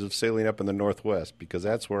questions of sailing up in the Northwest, because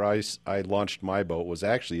that's where I launched my boat, was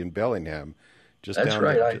actually in Bellingham. That's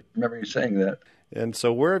right. I remember you saying that. And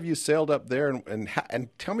so where have you sailed up there, and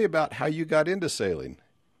tell me about how you got into sailing.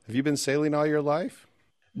 Have you been sailing all your life?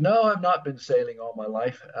 No, I've not been sailing all my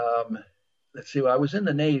life. Let's see, I was in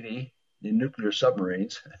the Navy, in nuclear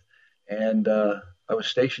submarines, and I was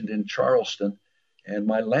stationed in Charleston, and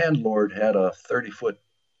my landlord had a 30-foot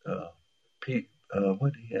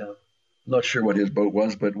what do you have? I'm not sure what his boat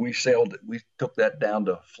was, but we took that down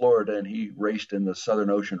to Florida, and he raced in the Southern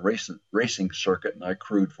Ocean racing circuit, and I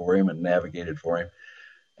crewed for him and navigated for him.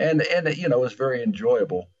 And it was very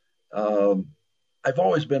enjoyable. I've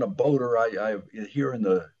always been a boater. I here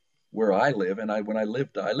where I live, and I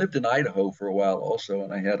lived in Idaho for a while also,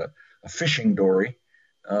 and I had a fishing dory,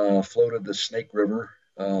 floated the Snake River,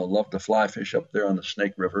 loved to fly fish up there on the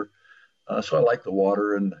Snake River. So I like the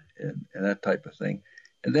water and that type of thing.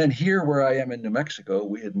 And then here where I am in New Mexico,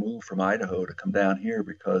 we had moved from Idaho to come down here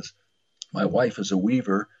because my wife is a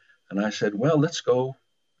weaver. And I said, well, let's go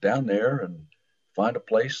down there and find a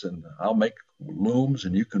place, and I'll make looms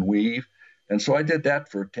and you can weave. And so I did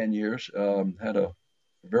that for 10 years, had a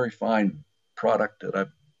very fine product that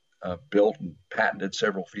I built and patented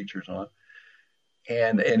several features on.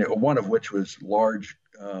 And one of which was large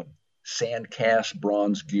sand cast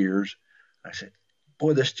bronze gears. I said,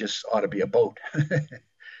 boy, this just ought to be a boat.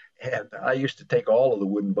 And I used to take all of the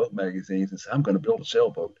wooden boat magazines and say, I'm going to build a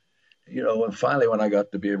sailboat. And finally, when I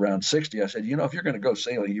got to be around 60, I said, if you're going to go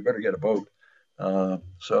sailing, you better get a boat.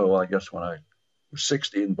 So I guess when I was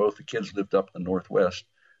 60 and both the kids lived up in the Northwest,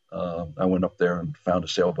 I went up there and found a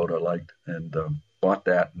sailboat I liked and bought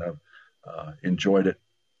that, and I've enjoyed it.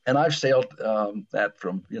 And I've sailed that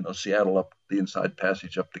from, Seattle up the Inside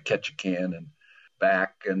Passage up to Ketchikan and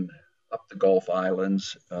back and up the Gulf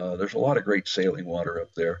Islands. There's a lot of great sailing water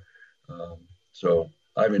up there. So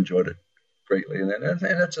I've enjoyed it greatly. And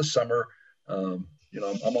it's a summer, I'm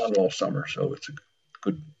on it all summer. So it's a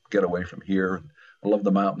good getaway from here. I love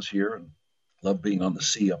the mountains here and love being on the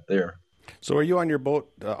sea up there. So are you on your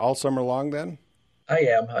boat all summer long then? I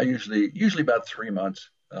am. I usually about 3 months.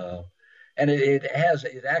 And it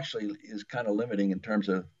actually is kind of limiting in terms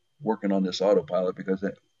of working on this autopilot because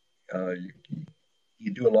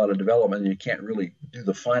you do a lot of development and you can't really do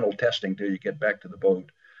the final testing till you get back to the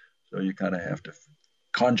boat. So you kind of have to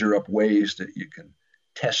conjure up ways that you can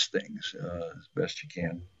test things as best you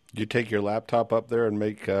can. Do you take your laptop up there and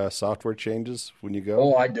make software changes when you go?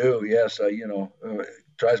 Oh, I do. Yes. It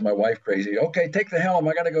drives my wife crazy. Okay, take the helm.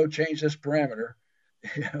 I got to go change this parameter.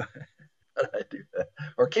 I do that.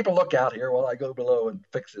 Or keep a lookout here while I go below and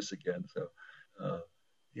fix this again. So,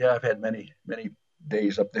 I've had many, many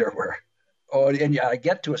days up there where, I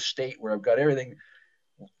get to a state where I've got everything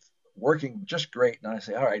working just great. And I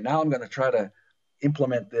say, all right, now I'm going to try to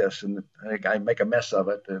implement this. And I make a mess of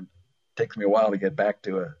it. And it takes me a while to get back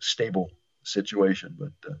to a stable situation.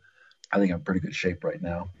 But I think I'm in pretty good shape right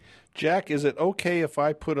now. Jack, is it okay if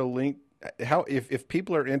I put a link? If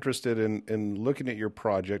people are interested in looking at your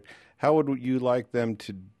project, how would you like them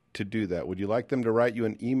to do that? Would you like them to write you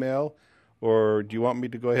an email, or do you want me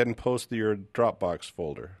to go ahead and post to your Dropbox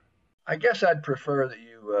folder? I guess I'd prefer that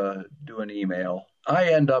you do an email. I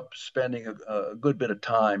end up spending a good bit of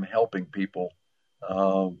time helping people.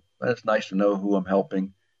 It's nice to know who I'm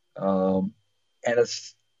helping, and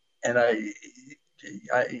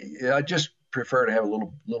I just prefer to have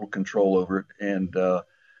a little control over it and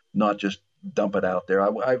not just dump it out there.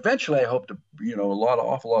 I eventually hope to,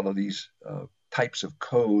 awful lot of these types of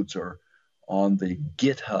codes are on the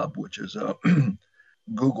GitHub, which is a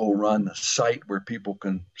Google run site where people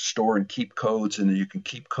can store and keep codes, and you can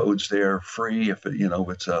keep codes there free if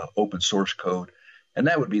it's a open source code, and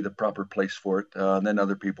that would be the proper place for it. And then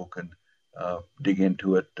other people can dig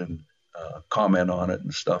into it and comment on it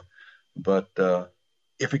and stuff. But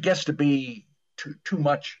if it gets to be too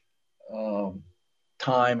much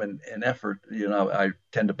time and effort, I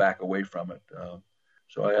tend to back away from it.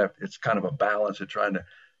 So it's kind of a balance of trying to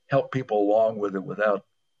help people along with it without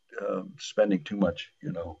spending too much,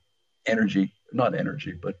 not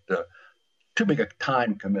energy, but too big a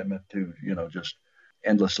time commitment to, just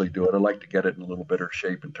endlessly do it. I like to get it in a little better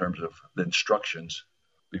shape in terms of the instructions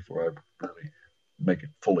before I really make it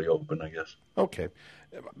fully open, I guess. Okay.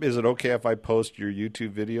 Is it okay if I post your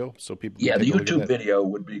YouTube video so people can the YouTube video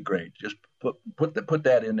would be great. Just put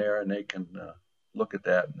that in there and they can look at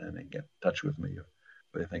that and then they get in touch with me if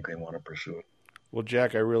they think they want to pursue it. Well,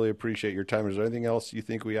 Jack, I really appreciate your time. Is there anything else you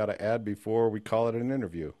think we ought to add before we call it an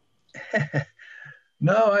interview?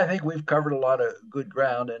 No, I think we've covered a lot of good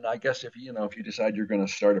ground. And I guess if you decide you're going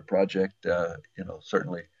to start a project,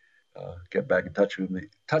 certainly get back in touch with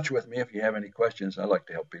me if you have any questions. I'd like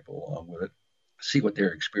to help people along with it, see what their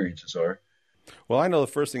experiences are. Well, I know the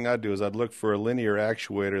first thing I'd do is I'd look for a linear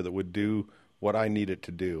actuator that would do what I need it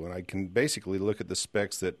to do. And I can basically look at the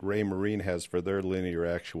specs that Raymarine has for their linear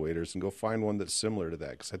actuators and go find one that's similar to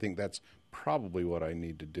that, because I think that's probably what I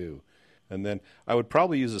need to do. And then I would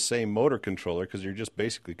probably use the same motor controller, because you're just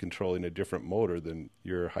basically controlling a different motor than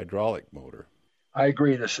your hydraulic motor. I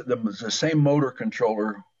agree. The same motor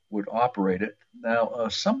controller would operate it. Now,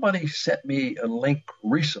 somebody sent me a link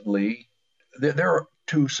recently. There are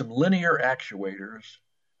some linear actuators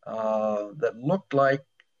that looked like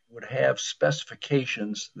would have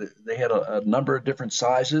specifications. They had a number of different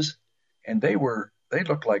sizes, and they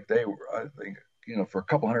looked like they were, I think, for a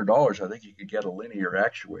couple $100, I think you could get a linear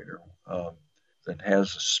actuator that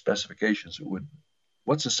has specifications that would.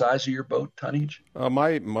 What's the size of your boat tonnage?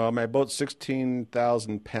 My boat's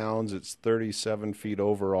 16,000 pounds. It's 37 feet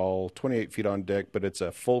overall, 28 feet on deck, but it's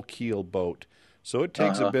a full keel boat. So it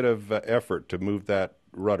takes a bit of effort to move that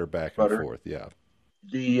rudder back and forth. Yeah.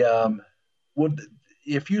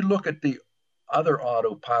 If you look at the other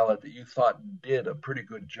autopilot that you thought did a pretty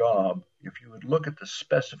good job, if you would look at the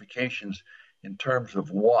specifications in terms of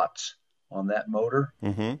watts on that motor,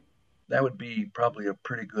 that would be probably a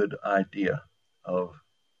pretty good idea of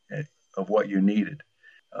what you needed.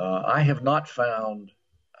 I have not found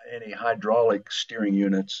any hydraulic steering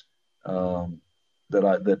units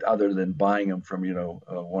that other than buying them from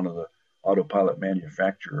one of the autopilot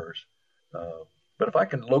manufacturers. But if I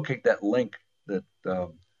can locate that link that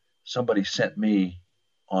somebody sent me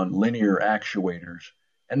on linear actuators,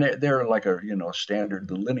 and they're like a standard.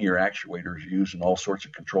 The linear actuators used in all sorts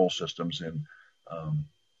of control systems in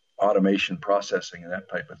automation processing and that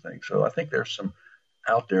type of thing. So I think there's some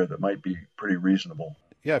out there that might be pretty reasonable.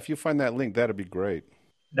 Yeah, if you find that link, that'd be great.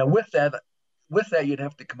 Now with that, you'd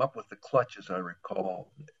have to come up with the clutch, as I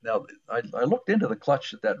recall. Now I looked into the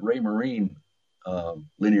clutch that Raymarine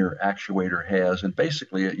linear actuator has, and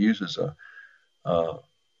basically it uses a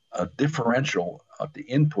differential at the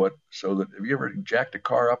input, so that if you ever jacked a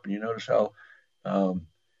car up and you notice how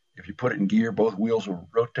If you put it in gear, both wheels will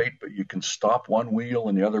rotate, but you can stop one wheel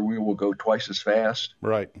and the other wheel will go twice as fast.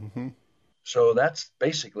 Right. Mm-hmm. So that's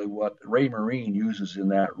basically what Raymarine uses in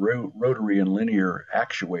that rotary and linear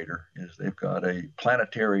actuator. Is they've got a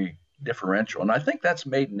planetary differential, and I think that's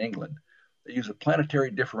made in England. They use a planetary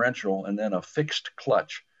differential and then a fixed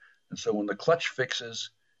clutch. And so when the clutch fixes,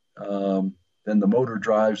 then the motor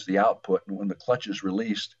drives the output. And when the clutch is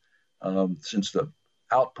released, since the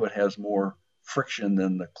output has more friction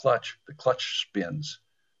than the clutch spins.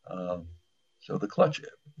 So the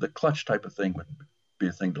clutch type of thing would be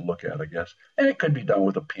a thing to look at, I guess. And it could be done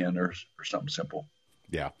with a pin or something simple.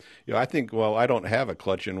 Yeah. I think, I don't have a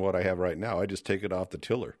clutch in what I have right now. I just take it off the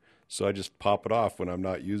tiller. So I just pop it off when I'm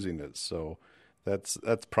not using it. So that's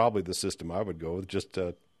probably the system I would go with, just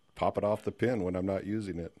to pop it off the pin when I'm not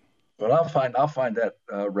using it. Well, I'll find that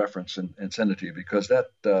reference and send it to you, because that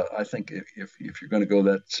I think if you're going to go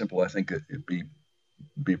that simple, I think it'd be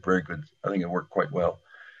very good. I think it worked quite well.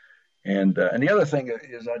 And the other thing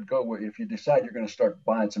is, I'd go with, if you decide you're going to start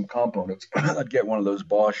buying some components, I'd get one of those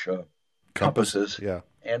Bosch compasses. Yeah.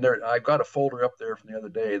 And I've got a folder up there from the other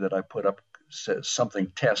day that I put up, says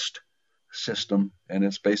something test system, and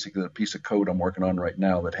it's basically a piece of code I'm working on right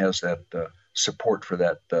now that has that support for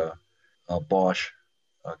that Bosch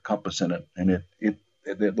compass in it, and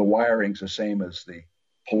the wiring's the same as the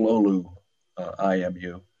Pololu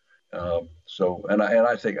IMU. So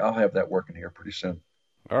I think I'll have that working here pretty soon.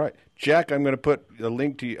 All right, Jack, I'm going to put a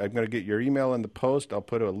link to you. I'm going to get your email in the post. I'll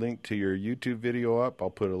put a link to your YouTube video up.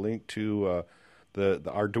 I'll put a link to the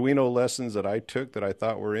Arduino lessons that I took that I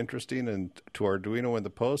thought were interesting, and to Arduino in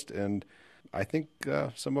the post. And I think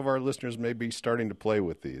some of our listeners may be starting to play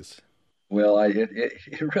with these. Well, it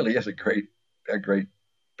really is a great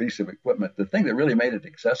piece of equipment. The thing that really made it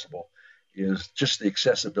accessible is just the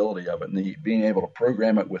accessibility of it, and being able to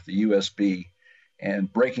program it with the USB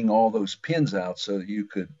and breaking all those pins out so that you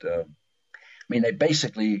could, they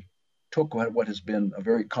basically took what has been a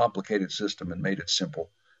very complicated system and made it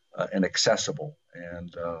simple and accessible.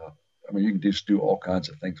 And you can just do all kinds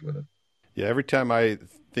of things with it. Yeah, every time I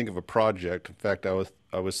think of a project, in fact, I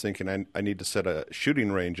was thinking I need to set a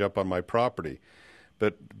shooting range up on my property.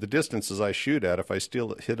 But the distances I shoot at, if I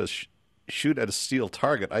still shoot at a steel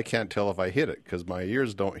target, I can't tell if I hit it because my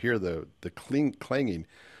ears don't hear the clanging.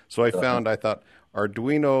 So I thought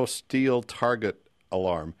Arduino steel target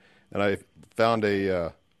alarm, and I found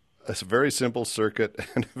a very simple circuit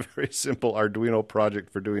and a very simple Arduino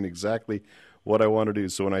project for doing exactly what I want to do.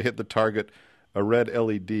 So when I hit the target, a red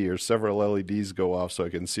LED or several LEDs go off so I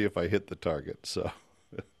can see if I hit the target. So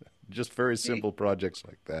just very simple projects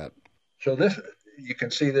like that. So you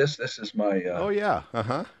can see this. This is my... oh, yeah.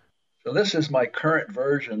 Uh-huh. So this is my current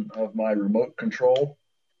version of my remote control.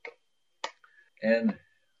 And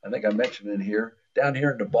I think I mentioned it here. Down here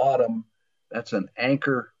at the bottom, that's an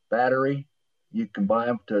Anker battery. You can buy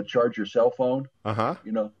them to charge your cell phone,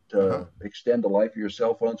 to extend the life of your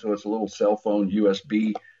cell phone. So it's a little cell phone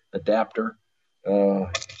USB adapter.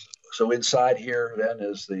 So inside here then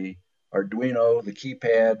is the Arduino, the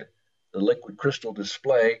keypad, the liquid crystal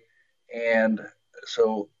display. And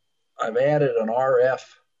so I've added an RF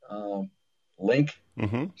link.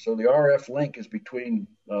 Mm-hmm. So the RF link is between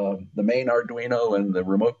the main Arduino and the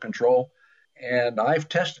remote control. And I've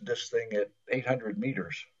tested this thing at 800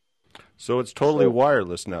 meters. So it's totally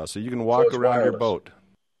wireless now. So you can walk around your boat.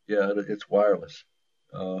 Yeah, it's wireless.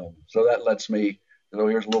 So that lets me,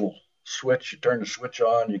 here's a little switch. You turn the switch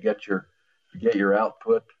on, you get your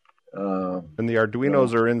output. And the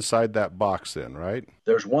Arduinos are inside that box then, right?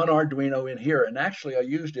 There's one Arduino in here. And actually I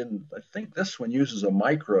think this one uses a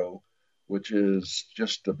micro, which is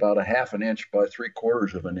just about a half an inch by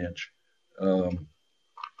 3/4 of an inch.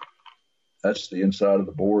 That's the inside of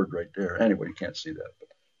the board right there. Anyway, you can't see that. But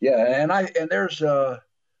yeah, and there's so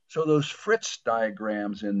those Fritz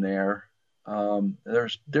diagrams in there.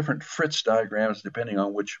 There's different Fritz diagrams depending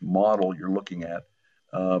on which model you're looking at.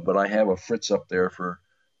 But I have a Fritz up there for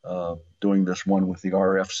doing this one with the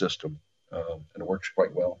RF system, and it works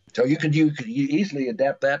quite well. So you could easily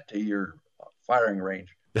adapt that to your firing range.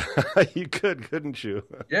 You couldn't you?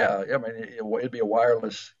 Yeah, it'd be a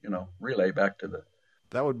wireless, relay back to the.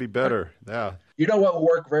 That would be better. Yeah. You know what will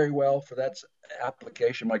work very well for that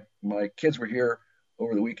application? My kids were here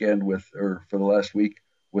over the weekend for the last week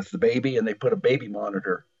with the baby, and they put a baby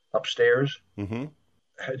monitor upstairs. Mm-hmm.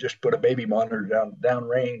 I just put a baby monitor down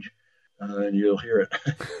range, and you'll hear it.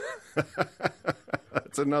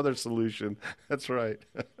 That's another solution. That's right.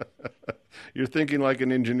 You're thinking like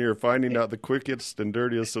an engineer, finding out the quickest and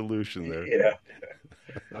dirtiest solution there. Yeah.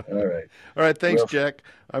 All right. All right. Thanks, Well, Jack.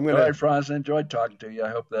 all right, Franz. Enjoyed talking to you. I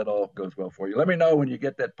hope that all goes well for you. Let me know when you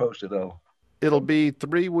get that posted. It'll be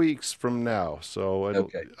 3 weeks from now, so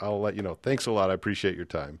Okay. I'll let you know. Thanks a lot. I appreciate your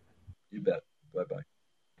time. You bet. Bye-bye.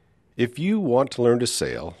 If you want to learn to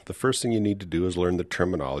sail, the first thing you need to do is learn the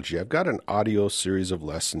terminology. I've got an audio series of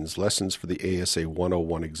lessons for the ASA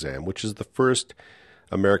 101 exam, which is the first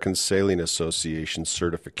American Sailing Association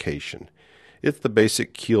certification. It's the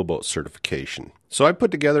basic keelboat certification. So I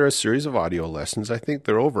put together a series of audio lessons. I think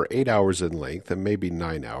they're over 8 hours in length and maybe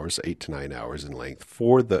 9 hours, 8 to 9 hours in length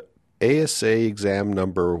for the ASA exam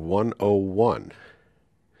number 101,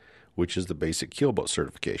 which is the basic keelboat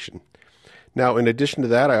certification. Now, in addition to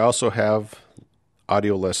that, I also have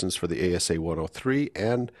audio lessons for the ASA 103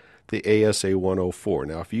 and the ASA 104.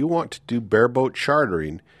 Now, if you want to do bareboat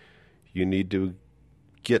chartering, you need to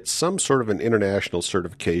get some sort of an international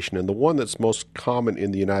certification, and the one that's most common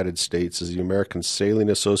in the United States is the American Sailing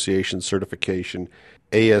Association certification,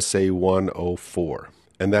 ASA 104.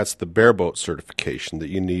 And that's the bareboat certification that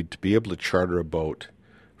you need to be able to charter a boat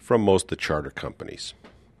from most of the charter companies.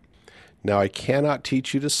 Now, I cannot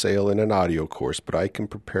teach you to sail in an audio course, but I can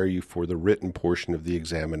prepare you for the written portion of the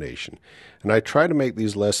examination. And I try to make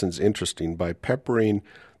these lessons interesting by peppering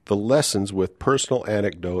the lessons with personal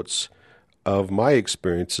anecdotes of my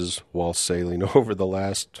experiences while sailing over the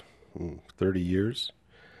last 30 years.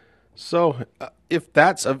 So if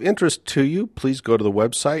that's of interest to you, please go to the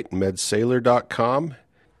website, medsailor.com.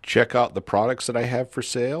 Check out the products that I have for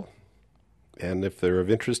sale. And if they're of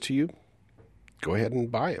interest to you, go ahead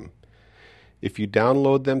and buy them. If you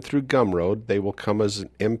download them through Gumroad, they will come as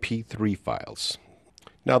MP3 files.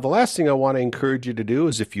 Now, the last thing I want to encourage you to do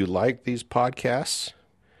is if you like these podcasts,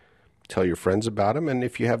 tell your friends about them. And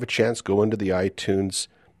if you have a chance, go into the iTunes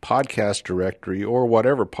podcast directory or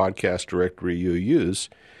whatever podcast directory you use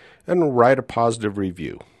and write a positive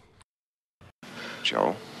review.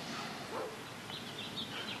 Joe,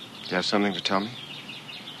 do you have something to tell me?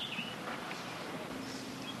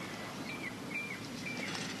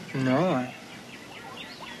 No, I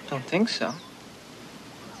don't think so.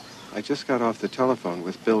 I just got off the telephone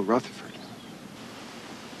with Bill Rutherford.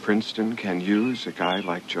 Princeton can use a guy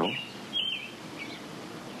like Joe.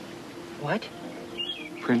 What?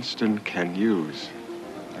 Princeton can use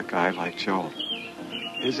a guy like Joe.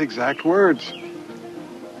 His exact words.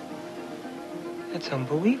 That's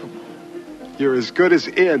unbelievable. You're as good as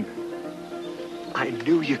in. I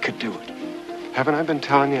knew you could do it. Haven't I been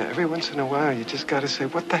telling you, every once in a while, you just gotta say,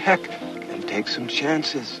 what the heck, and take some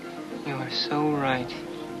chances. You are so right.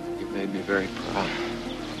 You made me very proud.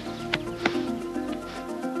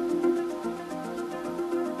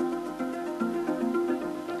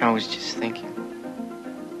 I was just thinking.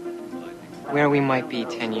 Where we might be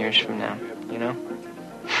 10 years from now, you know?